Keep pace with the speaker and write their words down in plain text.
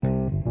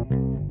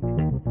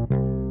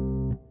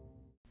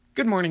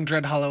Good morning,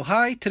 Dread Hollow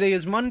High. Today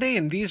is Monday,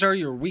 and these are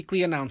your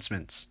weekly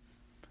announcements.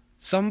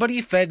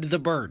 Somebody fed the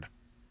bird.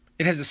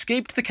 It has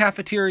escaped the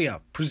cafeteria,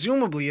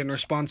 presumably in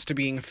response to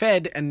being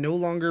fed and no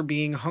longer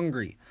being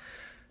hungry.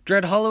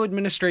 Dread Hollow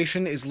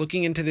administration is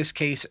looking into this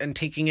case and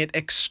taking it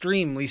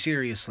extremely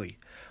seriously.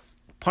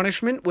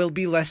 Punishment will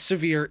be less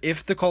severe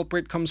if the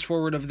culprit comes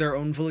forward of their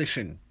own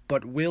volition,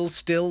 but will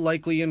still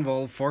likely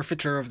involve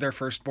forfeiture of their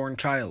firstborn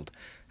child,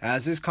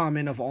 as is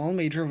common of all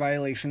major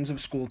violations of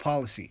school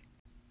policy.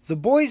 The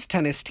boys'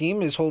 tennis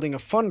team is holding a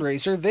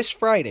fundraiser this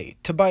Friday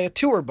to buy a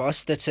tour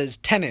bus that says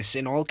tennis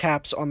in all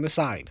caps on the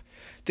side.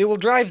 They will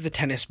drive the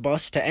tennis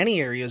bus to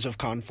any areas of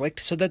conflict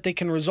so that they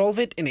can resolve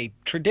it in a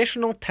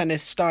traditional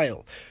tennis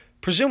style,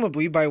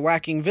 presumably by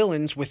whacking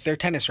villains with their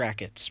tennis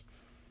rackets.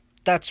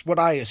 That's what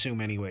I assume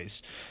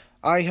anyways.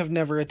 I have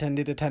never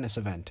attended a tennis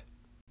event.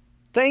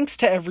 Thanks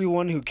to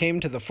everyone who came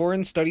to the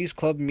Foreign Studies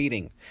Club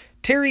meeting.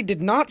 Terry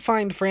did not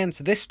find France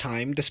this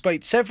time,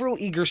 despite several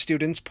eager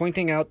students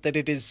pointing out that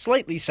it is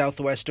slightly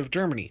southwest of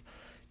Germany.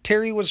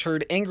 Terry was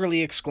heard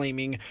angrily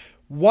exclaiming,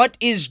 "What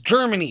is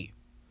Germany?"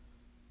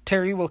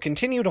 Terry will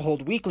continue to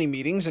hold weekly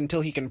meetings until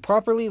he can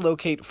properly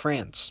locate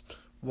France.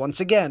 Once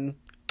again,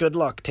 good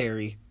luck,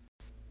 Terry.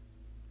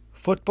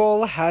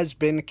 Football has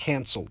been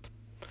cancelled.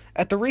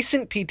 At the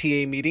recent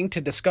PTA meeting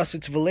to discuss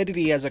its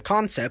validity as a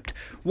concept,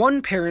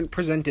 one parent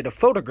presented a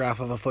photograph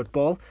of a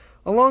football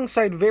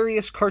alongside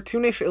various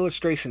cartoonish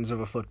illustrations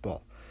of a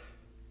football.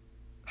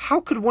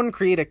 How could one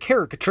create a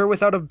caricature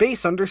without a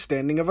base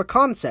understanding of a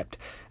concept?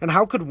 And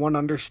how could one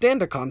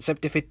understand a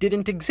concept if it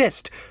didn't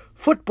exist?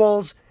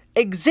 Footballs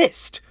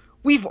exist.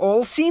 We've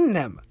all seen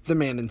them, the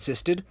man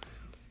insisted.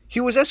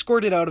 He was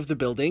escorted out of the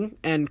building,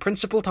 and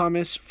Principal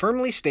Thomas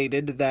firmly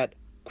stated that,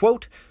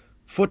 quote,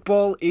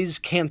 "Football is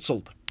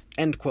cancelled."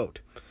 End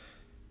quote.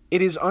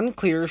 It is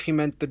unclear if he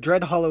meant the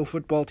Dread Hollow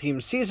football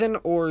team's season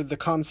or the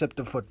concept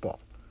of football.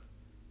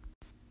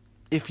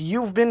 If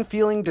you've been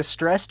feeling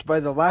distressed by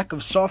the lack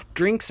of soft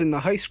drinks in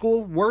the high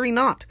school, worry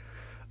not.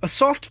 A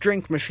soft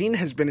drink machine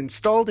has been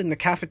installed in the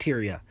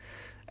cafeteria.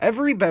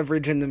 Every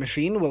beverage in the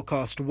machine will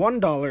cost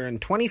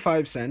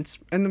 $1.25,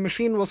 and the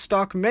machine will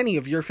stock many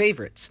of your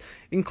favorites,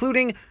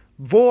 including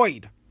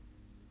Void.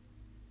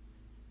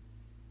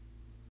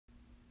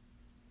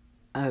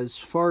 As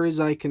far as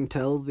I can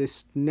tell,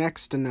 this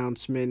next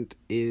announcement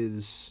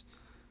is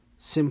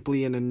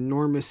simply an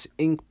enormous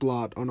ink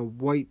blot on a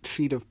white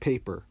sheet of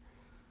paper.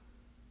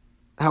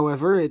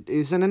 However, it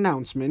is an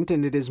announcement,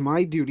 and it is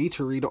my duty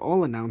to read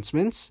all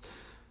announcements,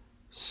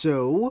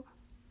 so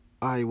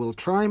I will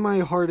try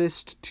my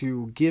hardest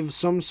to give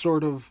some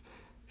sort of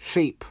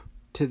shape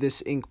to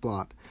this ink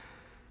blot.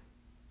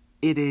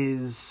 It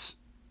is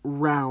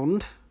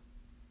round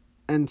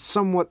and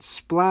somewhat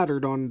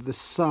splattered on the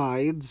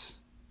sides.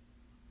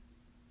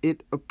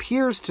 It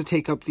appears to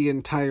take up the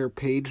entire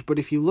page, but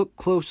if you look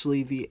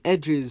closely, the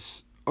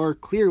edges are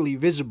clearly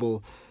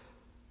visible.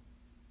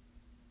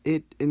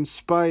 It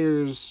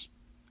inspires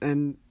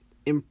an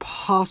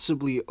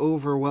impossibly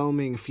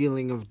overwhelming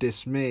feeling of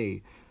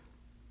dismay.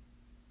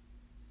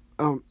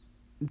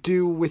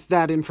 Do with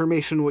that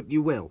information what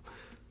you will.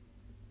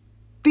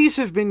 These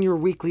have been your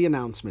weekly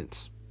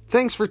announcements.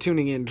 Thanks for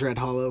tuning in, Dread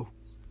Hollow.